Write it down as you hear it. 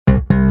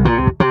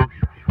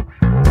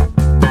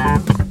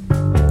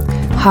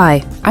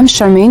Hi, I'm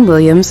Charmaine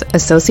Williams,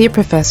 Associate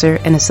Professor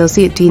and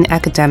Associate Dean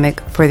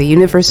Academic for the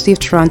University of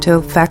Toronto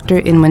Factor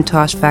in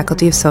Wintosh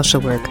Faculty of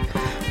Social Work.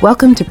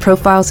 Welcome to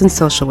Profiles in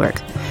Social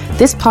Work.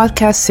 This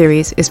podcast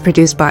series is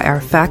produced by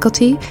our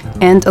faculty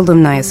and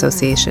alumni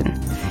association.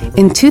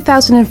 In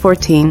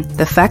 2014,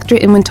 the Factor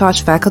in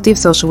Wintosh Faculty of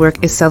Social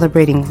Work is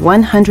celebrating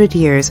 100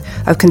 years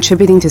of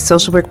contributing to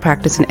social work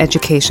practice and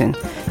education.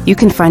 You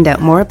can find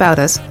out more about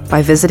us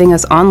by visiting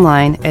us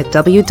online at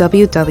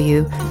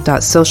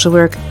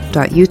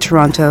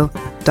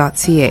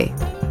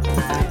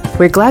www.socialwork.utoronto.ca.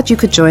 We're glad you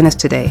could join us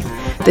today.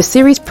 The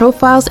series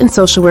Profiles in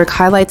Social Work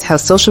highlights how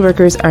social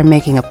workers are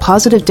making a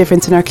positive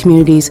difference in our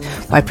communities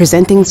by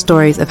presenting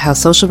stories of how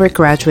social work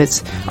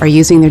graduates are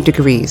using their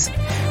degrees.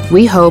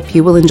 We hope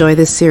you will enjoy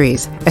this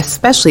series,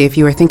 especially if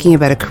you are thinking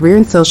about a career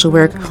in social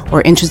work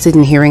or interested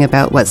in hearing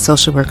about what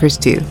social workers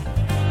do.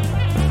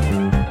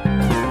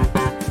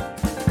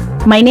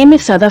 My name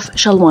is Sadaf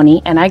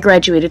Shallwani, and I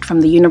graduated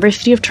from the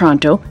University of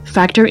Toronto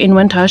Factor in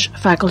Wintosh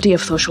Faculty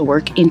of Social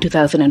Work in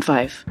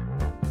 2005.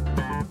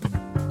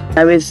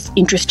 I was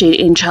interested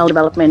in child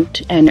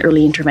development and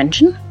early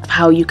intervention,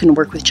 how you can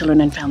work with children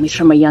and families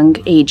from a young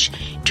age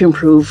to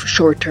improve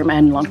short-term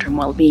and long-term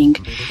well-being.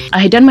 I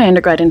had done my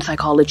undergrad in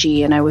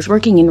psychology and I was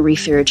working in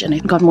research, and I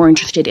got more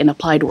interested in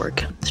applied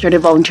work. Started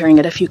volunteering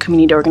at a few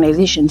community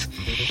organizations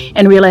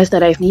and realized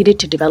that I needed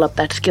to develop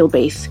that skill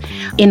base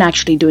in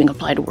actually doing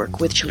applied work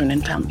with children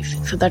and families.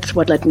 So that's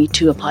what led me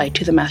to apply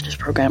to the master's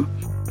program.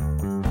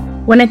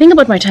 When I think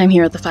about my time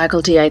here at the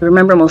faculty, I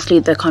remember mostly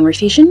the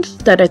conversations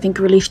that I think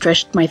really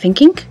stretched my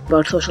thinking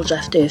about social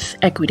justice,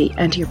 equity,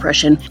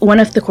 anti-oppression. One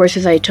of the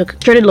courses I took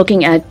started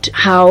looking at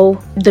how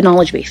the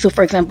knowledge base, so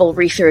for example,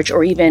 research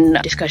or even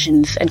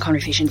discussions and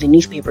conversations in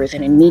newspapers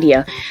and in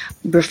media,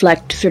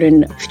 reflect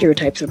certain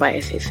stereotypes or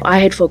biases. I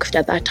had focused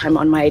at that time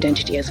on my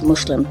identity as a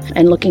Muslim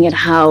and looking at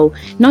how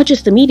not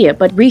just the media,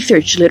 but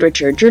research,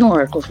 literature, journal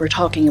articles were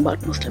talking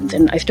about Muslims.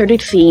 And I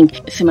started seeing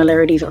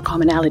similarities or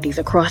commonalities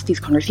across these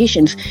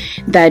conversations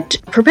that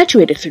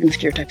perpetuated certain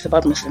stereotypes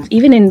about Muslims,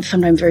 even in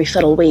sometimes very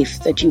subtle ways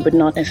that you would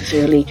not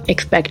necessarily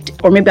expect,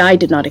 or maybe I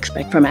did not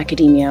expect from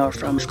academia or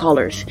from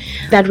scholars.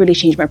 That really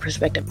changed my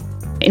perspective.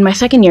 In my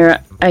second year,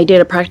 I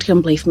did a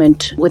practicum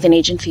placement with an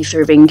agency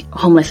serving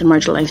homeless and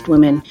marginalized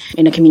women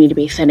in a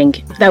community-based setting.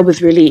 That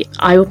was really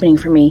eye-opening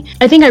for me.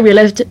 I think I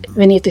realized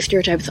many of the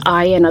stereotypes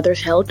I and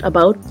others held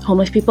about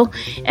homeless people,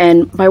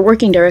 and by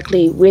working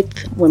directly with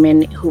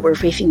women who were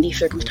facing these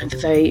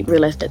circumstances, I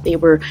realized that they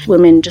were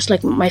women just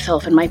like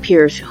myself and my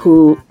peers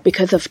who,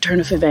 because of turn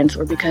of events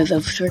or because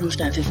of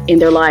circumstances in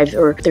their lives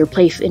or their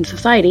place in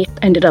society,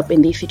 ended up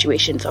in these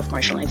situations of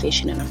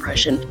marginalization and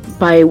oppression.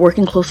 By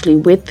working closely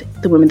with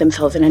the women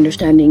themselves and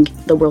understanding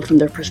the world from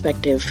their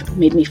perspective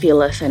made me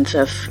feel a sense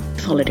of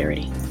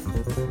solidarity.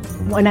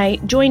 When I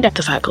joined at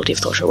the Faculty of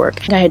Social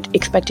Work, I had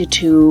expected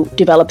to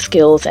develop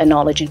skills and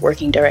knowledge in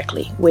working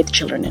directly with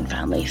children and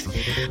families.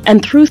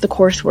 And through the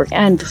coursework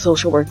and the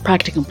social work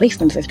practicum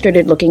placements, I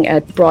started looking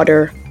at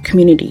broader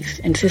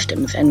communities and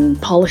systems and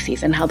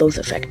policies and how those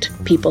affect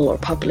people or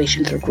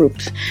populations or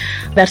groups.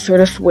 That's sort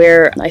of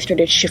where I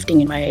started shifting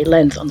in my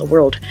lens on the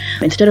world.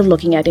 Instead of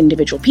looking at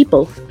individual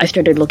people, I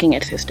started looking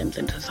at systems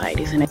and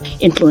societies, and it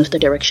influenced the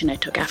direction I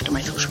took after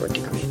my social work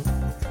degree.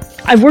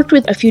 I've worked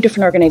with a few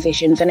different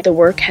organizations, and the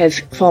work has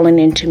fallen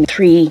into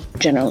three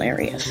general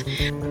areas.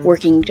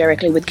 Working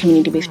directly with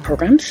community-based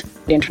programs,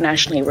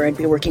 internationally, where I'd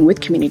be working with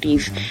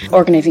communities,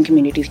 organizing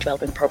communities,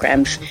 developing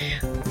programs,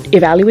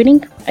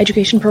 evaluating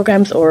education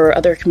programs or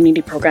other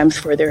community programs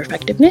for their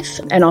effectiveness.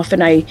 And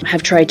often I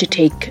have tried to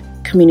take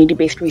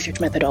community-based research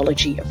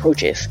methodology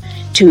approaches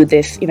to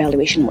this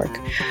evaluation work.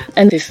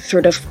 And this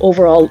sort of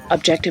overall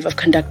objective of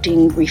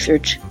conducting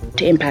research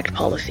to impact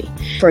policy.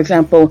 For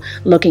example,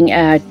 looking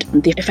at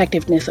the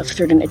effectiveness of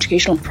certain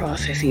educational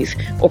processes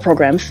or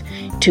programs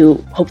to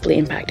hopefully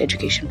impact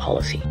education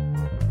policy.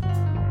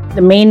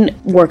 The main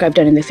work I've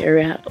done in this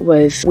area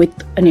was with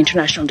an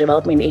international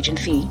development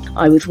agency.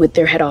 I was with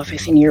their head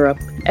office in Europe,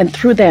 and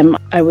through them,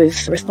 I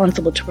was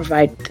responsible to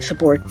provide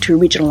support to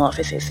regional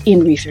offices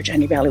in research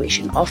and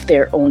evaluation of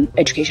their own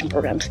education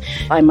programs.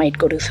 I might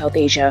go to South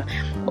Asia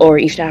or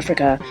East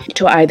Africa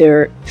to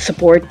either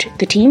support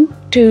the team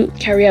to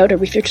carry out a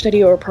research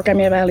study or a program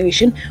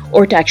evaluation,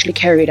 or to actually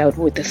carry it out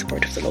with the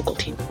support of the local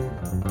team.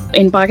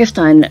 In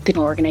Pakistan, the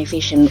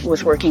organization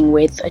was working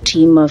with a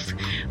team of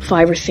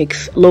 5 or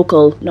 6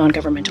 local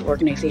non-governmental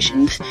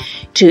organizations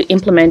to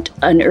implement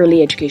an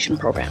early education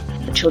program.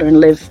 The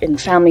children live in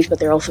families, but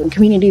they're also in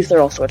communities,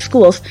 they're also at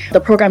schools. The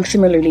program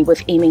similarly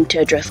was aiming to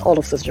address all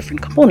of those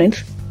different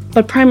components,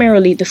 but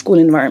primarily the school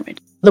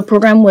environment. The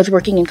program was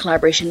working in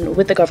collaboration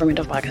with the government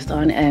of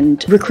Pakistan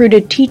and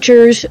recruited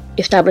teachers,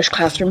 established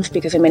classrooms,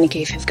 because in many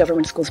cases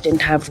government schools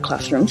didn't have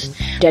classrooms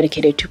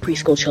dedicated to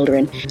preschool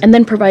children, and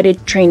then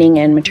provided training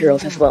and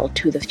materials as well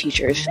to the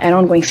teachers and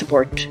ongoing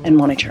support and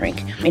monitoring.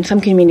 In some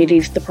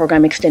communities, the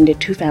program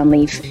extended to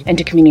families and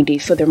to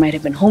communities, so there might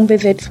have been home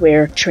visits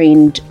where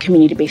trained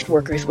community-based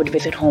workers would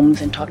visit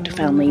homes and talk to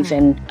families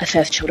and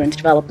assess children's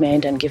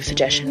development and give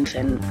suggestions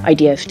and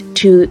ideas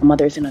to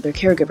mothers and other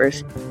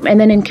caregivers. And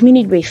then in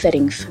community-based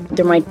settings,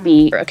 there might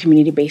be a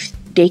community-based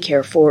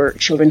daycare for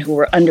children who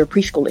were under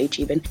preschool age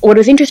even. What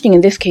was interesting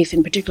in this case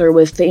in particular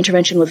was the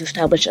intervention was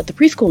established at the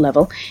preschool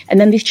level, and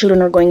then these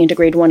children are going into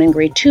grade 1 and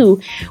grade 2,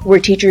 where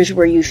teachers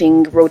were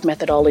using rote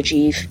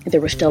methodologies.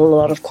 There was still a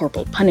lot of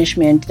corporal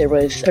punishment. There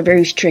was a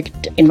very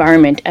strict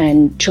environment,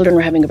 and children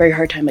were having a very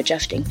hard time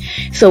adjusting.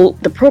 So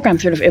the program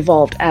sort of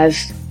evolved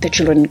as the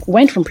children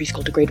went from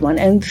preschool to grade 1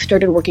 and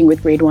started working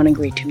with grade 1 and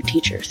grade 2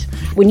 teachers.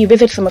 When you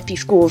visit some of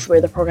these schools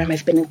where the program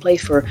has been in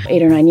place for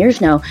 8 or 9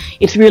 years now,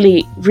 it's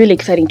really, really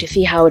exciting to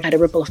see how it had a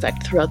ripple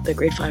effect throughout the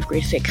grade 5,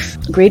 grade 6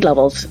 grade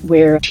levels,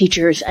 where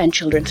teachers and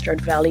children start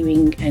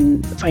valuing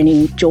and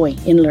finding joy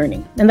in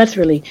learning. And that's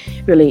really,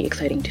 really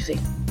exciting to see.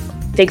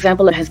 The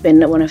example has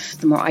been one of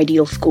the more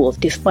ideal schools.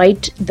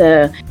 Despite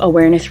the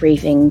awareness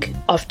raising,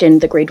 often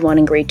the grade 1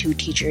 and grade 2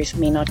 teachers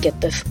may not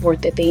get the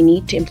support that they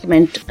need to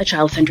implement a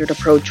child-centered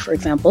approach, for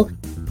example,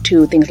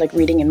 to things like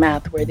reading and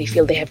math, where they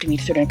feel they have to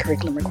meet certain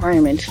curriculum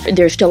requirements.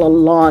 There's still a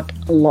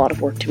lot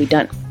of work to be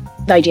done.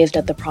 The idea is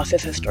that the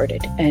process has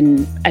started,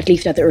 and at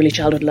least at the early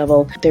childhood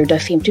level, there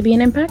does seem to be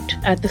an impact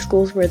at the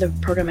schools where the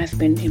program has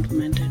been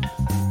implemented.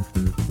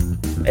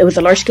 It was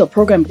a large-scale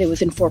program. It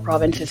was in 4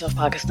 provinces of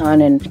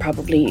Pakistan and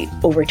probably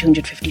over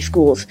 250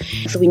 schools.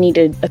 So we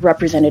needed a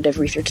representative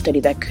research study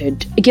that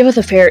could give us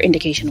a fair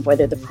indication of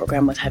whether the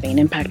program was having an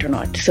impact or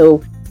not.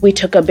 So we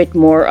took a bit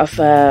more of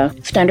a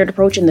standard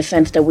approach in the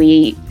sense that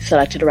we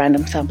selected a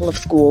random sample of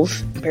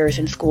schools,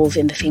 comparison schools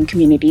in the same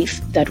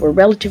communities that were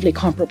relatively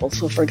comparable.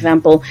 So, for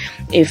example,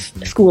 if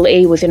school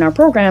A was in our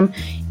program,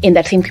 in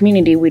that same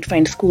community, we'd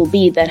find school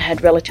B that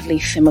had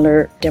relatively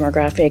similar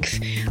demographics,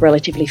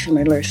 relatively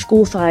similar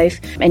school size,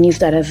 and use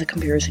that as a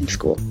comparison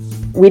school.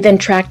 We then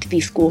tracked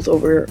these schools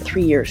over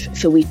 3 years.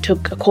 So we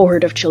took a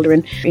cohort of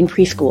children in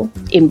preschool,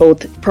 in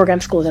both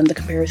program schools and the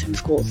comparison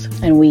schools,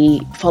 and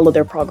we followed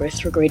their progress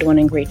through grade 1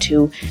 and grade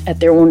 2 at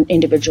their own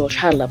individual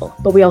child level.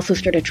 But we also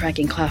started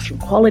tracking classroom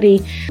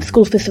quality,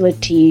 school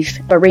facilities,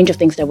 a range of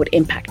things that would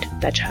impact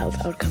that child's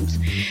outcomes.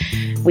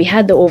 We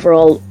had the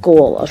overall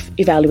goal of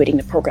evaluating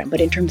the program,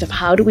 but in terms of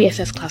how do we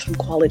assess classroom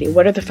quality,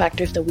 what are the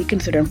factors that we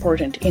consider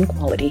important in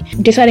quality,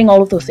 deciding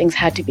all of those things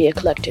had to be a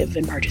collective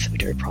and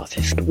participatory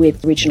process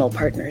with regional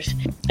partners.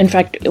 In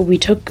fact, we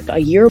took a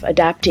year of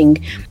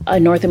adapting a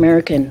North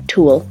American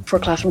tool for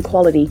classroom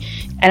quality,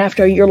 and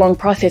after a year-long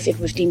process, it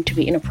was deemed to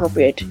be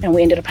inappropriate, and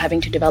we ended up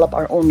having to develop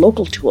our own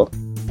local tool.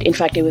 In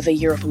fact, it was a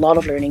year of a lot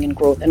of learning and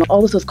growth, and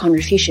all of those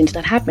conversations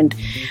that happened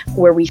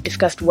where we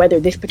discussed whether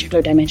this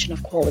particular dimension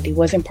of quality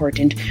was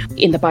important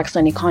in the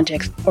Pakistani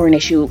context or an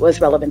issue was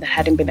relevant that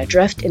hadn't been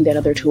addressed in that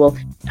other tool.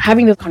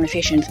 Having those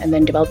conversations and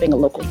then developing a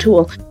local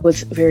tool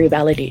was very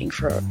validating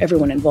for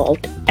everyone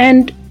involved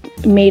and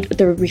made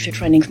the research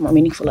findings more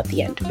meaningful at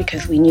the end,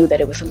 because we knew that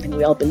it was something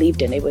we all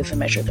believed in. It was a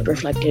measure that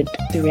reflected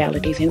the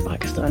realities in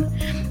Pakistan.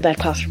 That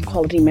classroom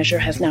quality measure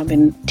has now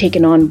been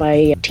taken on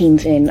by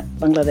teams in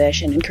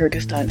Bangladesh and in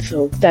Kyrgyzstan,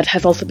 so that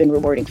has also been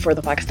rewarding for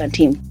the Pakistan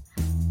team.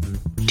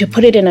 To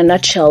put it in a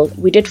nutshell,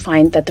 we did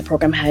find that the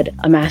program had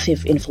a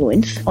massive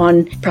influence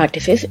on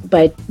practices,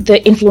 but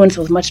the influence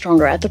was much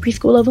stronger at the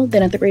preschool level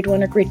than at the grade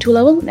 1 or grade 2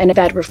 level, and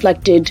that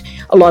reflected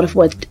a lot of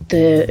what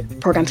the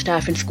program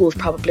staff and schools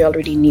probably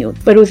already knew.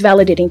 But it was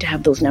validating to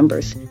have those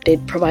numbers.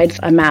 It provides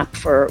a map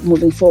for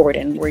moving forward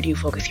and where do you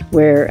focus,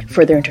 where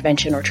further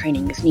intervention or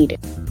training is needed.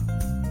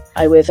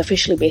 I was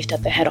officially based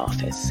at the head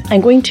office.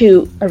 And going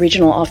to a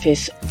regional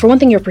office, for one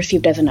thing, you're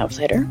perceived as an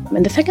outsider,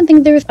 and the second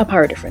thing, there's a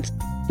power difference.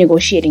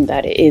 Negotiating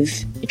that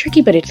is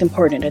tricky, but it's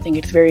important. I think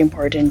it's very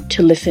important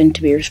to listen,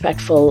 to be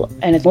respectful,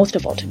 and most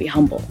of all, to be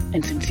humble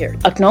and sincere.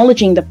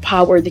 Acknowledging the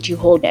power that you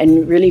hold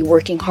and really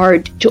working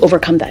hard to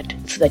overcome that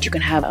so that you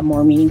can have a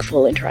more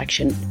meaningful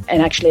interaction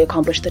and actually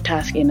accomplish the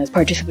task in a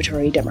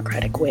participatory,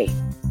 democratic way.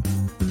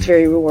 It's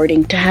very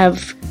rewarding to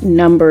have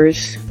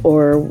numbers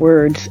or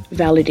words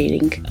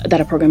validating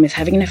that a program is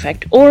having an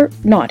effect or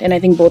not, and I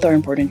think both are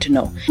important to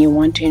know. You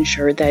want to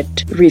ensure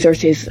that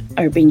resources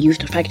are being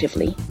used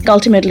effectively.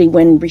 Ultimately,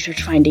 when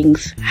research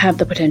findings have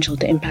the potential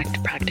to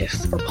impact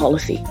practice or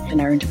policy in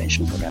our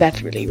intervention program,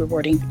 that's really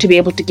rewarding to be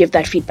able to give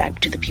that feedback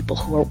to the people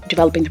who are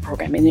developing the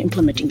program and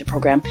implementing the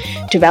program,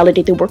 to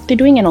validate the work they're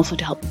doing and also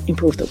to help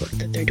improve the work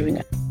that they're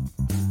doing.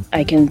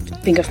 I can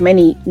think of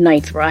many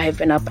nights where I have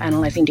been up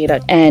analyzing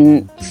data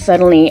and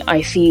suddenly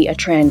I see a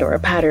trend or a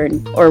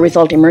pattern or a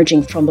result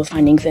emerging from those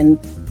findings, and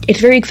it's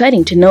very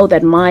exciting to know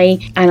that my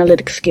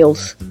analytic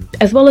skills,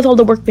 as well as all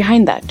the work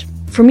behind that,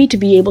 for me to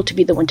be able to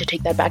be the one to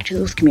take that back to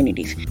those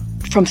communities,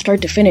 from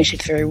start to finish,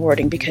 it's very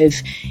rewarding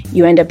because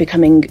you end up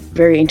becoming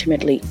very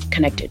intimately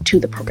connected to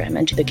the program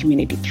and to the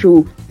community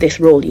through this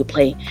role you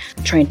play,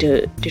 trying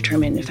to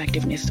determine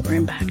effectiveness or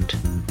impact.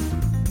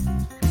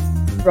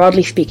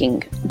 Broadly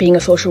speaking, being a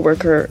social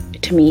worker,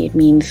 to me, it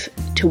means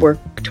to work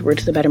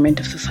towards the betterment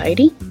of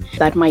society.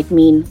 That might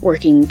mean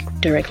working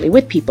directly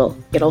with people.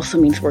 It also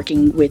means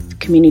working with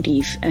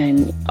communities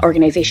and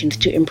organizations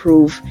to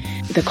improve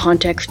the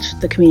context,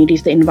 the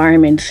communities, the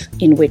environments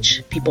in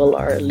which people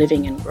are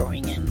living and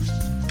growing and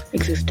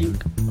existing.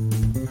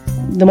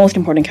 The most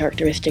important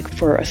characteristic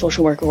for a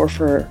social worker or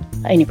for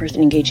any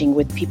person engaging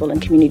with people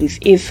and communities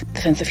is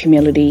the sense of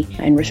humility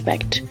and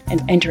respect,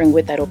 and entering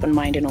with that open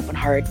mind and open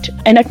heart,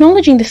 and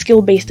acknowledging the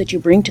skill base that you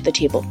bring to the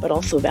table, but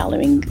also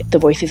valuing the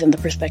voices and the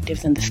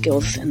perspectives and the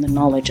skills and the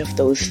knowledge of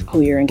those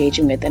who you're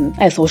engaging with. And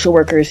as social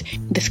workers,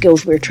 the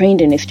skills we're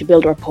trained in is to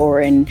build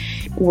rapport and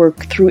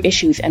work through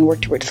issues and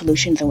work towards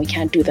solutions, and we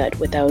can't do that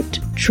without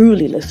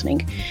truly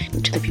listening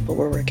to the people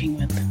we're working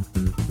with.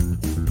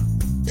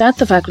 At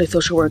the Faculty of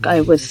Social Work,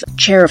 I was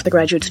chair of the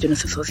Graduate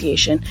Students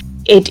Association.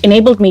 It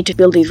enabled me to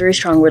build these very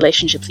strong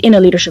relationships in a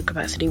leadership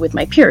capacity with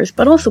my peers,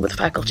 but also with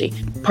faculty.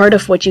 Part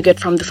of what you get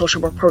from the social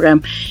work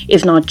program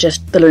is not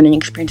just the learning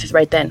experiences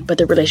right then, but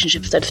the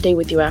relationships that stay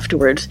with you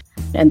afterwards.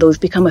 And those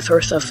become a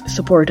source of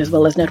support as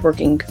well as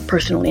networking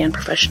personally and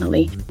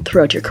professionally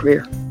throughout your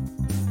career.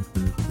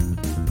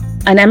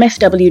 An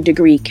MSW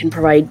degree can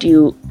provide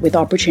you with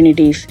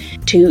opportunities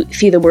to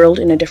see the world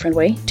in a different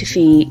way, to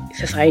see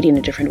society in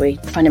a different way,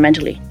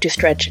 fundamentally, to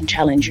stretch and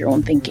challenge your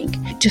own thinking.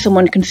 To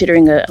someone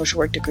considering a social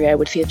work degree, I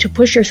would say to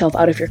push yourself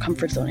out of your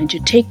comfort zone and to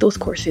take those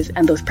courses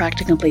and those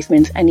practical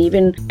placements and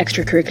even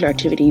extracurricular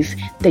activities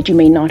that you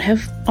may not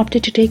have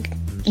opted to take.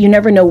 You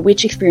never know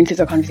which experiences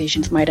or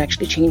conversations might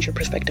actually change your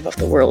perspective of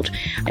the world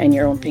and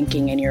your own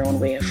thinking and your own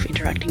way of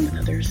interacting with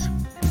others.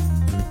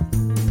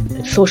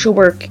 Social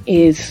work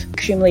is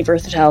extremely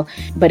versatile,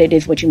 but it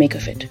is what you make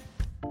of it.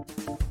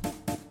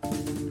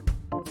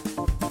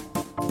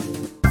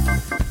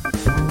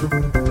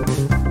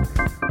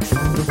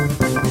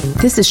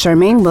 This is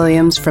Charmaine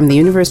Williams from the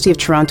University of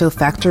Toronto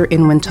Factor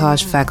in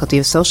Wintage Faculty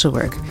of Social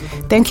Work.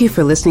 Thank you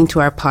for listening to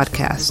our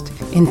podcast.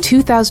 In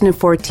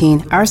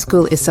 2014, our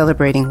school is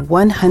celebrating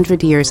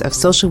 100 years of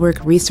social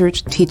work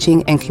research,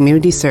 teaching, and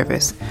community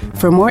service.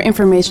 For more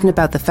information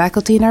about the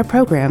faculty and our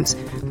programs,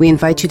 we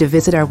invite you to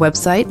visit our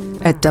website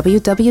at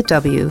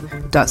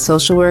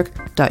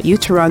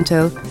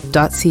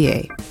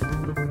www.socialwork.utoronto.ca.